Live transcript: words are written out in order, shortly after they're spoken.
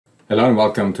Hello and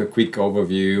welcome to a quick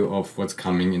overview of what's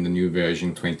coming in the new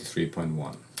version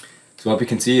 23.1. So what we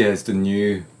can see is the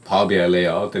new Power BI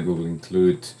layout that we will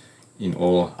include in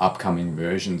all upcoming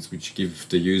versions, which give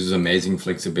the users amazing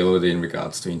flexibility in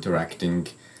regards to interacting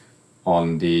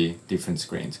on the different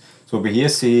screens. So what we here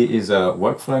see is a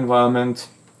workflow environment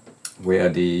where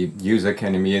the user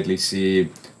can immediately see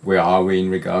where are we in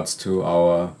regards to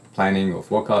our planning or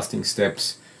forecasting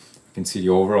steps. I can see the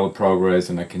overall progress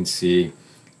and I can see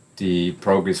the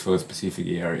progress for specific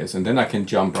areas, and then I can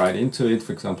jump right into it.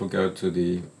 For example, go to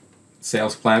the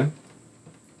sales plan,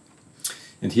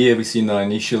 and here we see now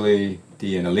initially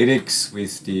the analytics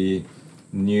with the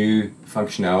new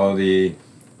functionality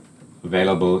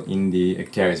available in the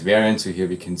Acterys Variance. So here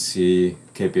we can see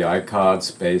KPI cards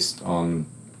based on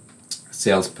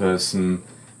salesperson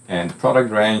and product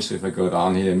range. So if I go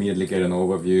down here, immediately get an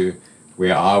overview,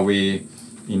 where are we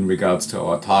in regards to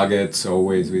our targets,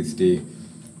 always with the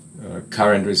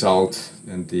current result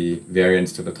and the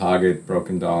variance to the target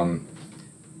broken down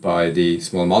by the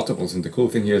small multiples. And the cool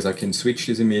thing here is I can switch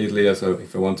this immediately. So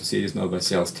if I want to see this now by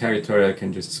sales territory, I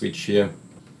can just switch here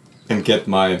and get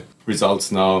my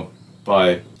results now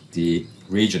by the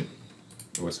region,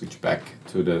 or switch back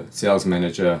to the sales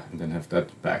manager and then have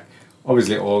that back.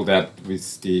 Obviously all that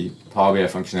with the Power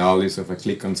BI functionality, so if I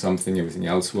click on something, everything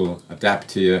else will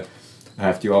adapt here. I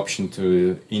have the option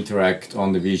to interact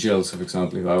on the visuals. So for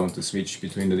example, if I want to switch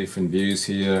between the different views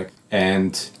here,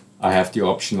 and I have the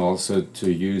option also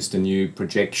to use the new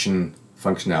projection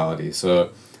functionality.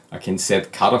 So I can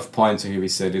set cutoff points. So here we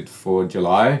set it for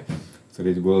July, so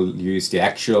that it will use the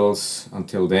actuals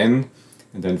until then,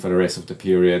 and then for the rest of the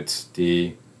period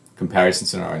the comparison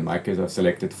scenario. In my case I've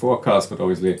selected forecast, but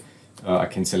obviously I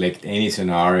can select any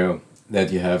scenario that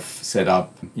you have set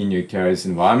up in your Acterys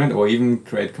environment, or even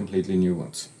create completely new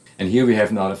ones. And here we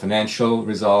have now the financial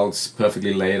results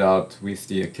perfectly laid out with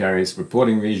the Acterys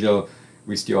reporting visual,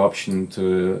 with the option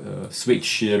to switch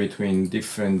here between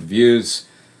different views,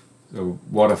 so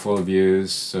waterfall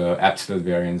views, absolute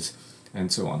variance, and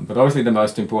so on. But obviously the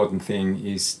most important thing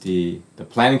is the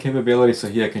planning capability. So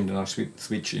here I can now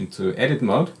switch into edit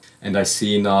mode, and I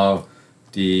see now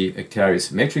the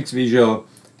Acterys Matrix visual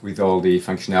with all the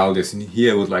functionalities, and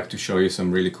here I would like to show you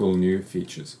some really cool new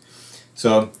features.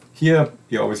 So here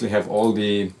you obviously have all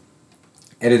the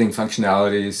editing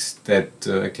functionalities that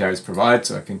Acterys provides.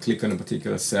 So I can click on a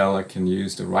particular cell, I can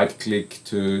use the right click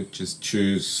to just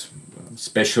choose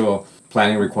special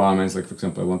planning requirements, like for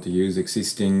example I want to use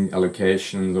existing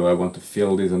allocations, or I want to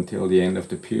fill this until the end of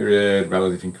the period,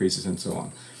 relative increases and so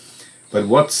on. But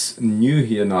what's new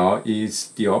here now is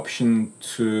the option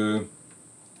to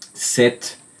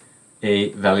set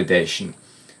a validation.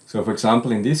 So for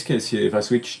example in this case here, if I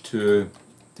switch to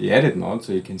the edit mode,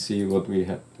 so you can see what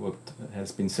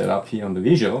has been set up here on the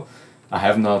visual, I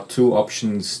have now two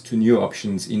new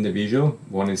options in the visual.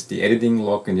 One is the editing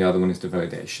log and the other one is the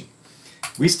validation.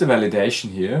 With the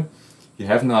validation here, you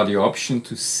have now the option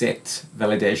to set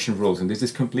validation rules, and this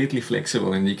is completely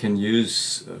flexible, and you can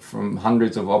use from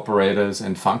hundreds of operators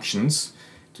and functions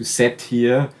to set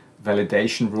here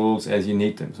validation rules as you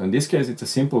need them. So in this case it's a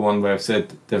simple one where I've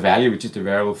said the value, which is the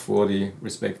variable for the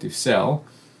respective cell,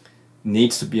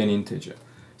 needs to be an integer.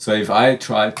 So if I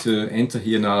try to enter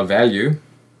here now a value,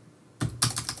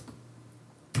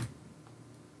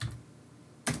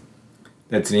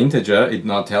 that's an integer, it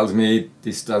now tells me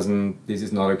this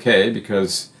is not okay,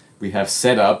 because we have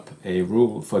set up a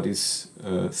rule for this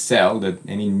cell that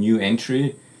any new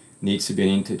entry needs to be an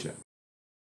integer.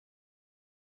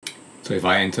 So if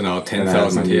I enter now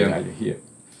 10,000 here,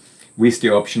 with the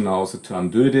option also to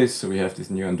undo this, so we have this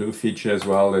new undo feature as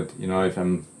well, that if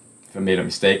I made a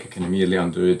mistake I can immediately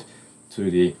undo it to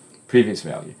the previous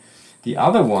value. The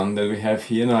other one that we have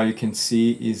here now, you can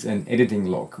see, is an editing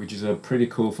log, which is a pretty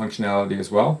cool functionality as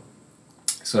well.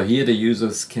 So here the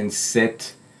users can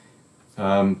set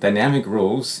dynamic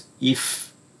rules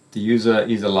if the user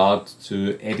is allowed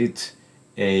to edit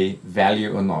a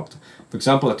value or not. For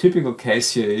example, a typical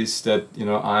case here is that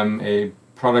I'm a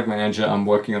product manager, I'm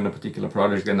working on a particular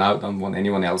project, and I don't want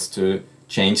anyone else to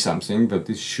change something, but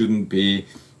this shouldn't be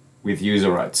with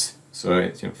user rights.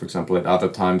 So for example, at other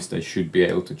times they should be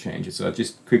able to change it. So I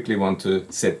just quickly want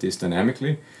to set this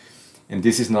dynamically, and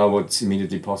this is now what's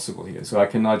immediately possible here. So I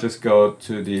can now just go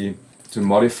to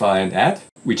modify and add,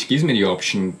 which gives me the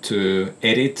option to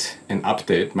edit and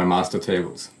update my master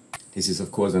tables. This is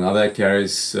of course another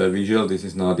Acterys visual. This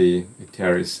is now the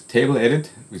Acterys table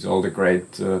edit with all the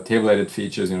great table edit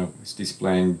features. It's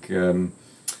displaying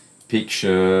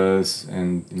pictures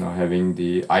and having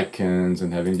the icons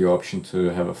and having the option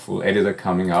to have a full editor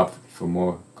coming up for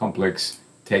more complex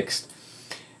text.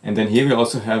 And then here we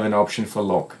also have an option for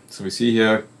lock. So we see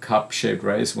here cup-shaped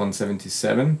race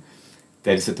 177.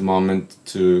 That is at the moment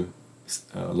to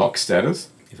lock status.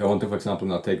 If I want to, for example,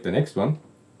 now take the next one,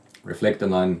 reflector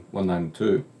line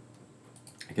 192,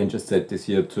 I can just set this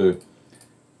here to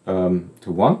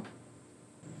 1.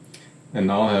 And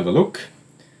now I have a look.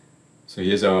 So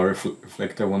here's our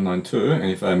reflector 192,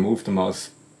 and if I move the mouse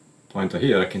pointer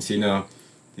here, I can see now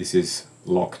this is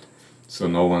locked. So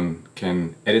no one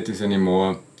can edit this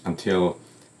anymore until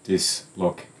this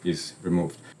lock is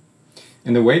removed.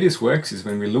 And the way this works is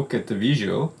when we look at the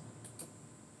visual,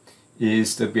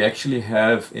 is that we actually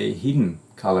have a hidden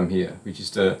column here, which is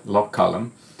the lock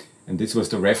column. And this was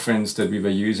the reference that we were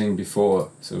using before.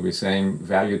 So we're saying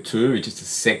value 2, which is the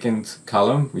second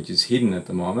column, which is hidden at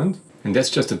the moment. And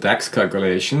that's just a DAX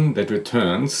calculation that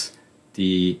returns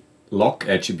the lock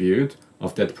attribute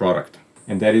of that product.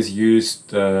 And that is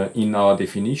used in our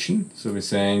definition. So we're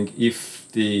saying if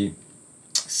the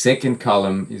second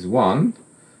column is 1,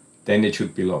 then it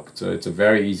should be locked. So it's a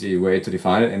very easy way to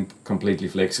define it and completely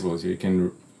flexible. So you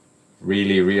can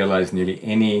really realize nearly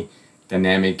any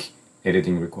dynamic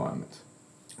editing requirement.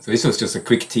 So this was just a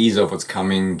quick teaser of what's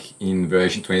coming in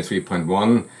version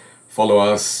 23.1. Follow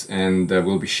us, and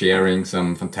we'll be sharing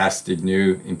some fantastic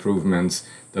new improvements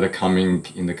that are coming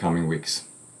in the coming weeks.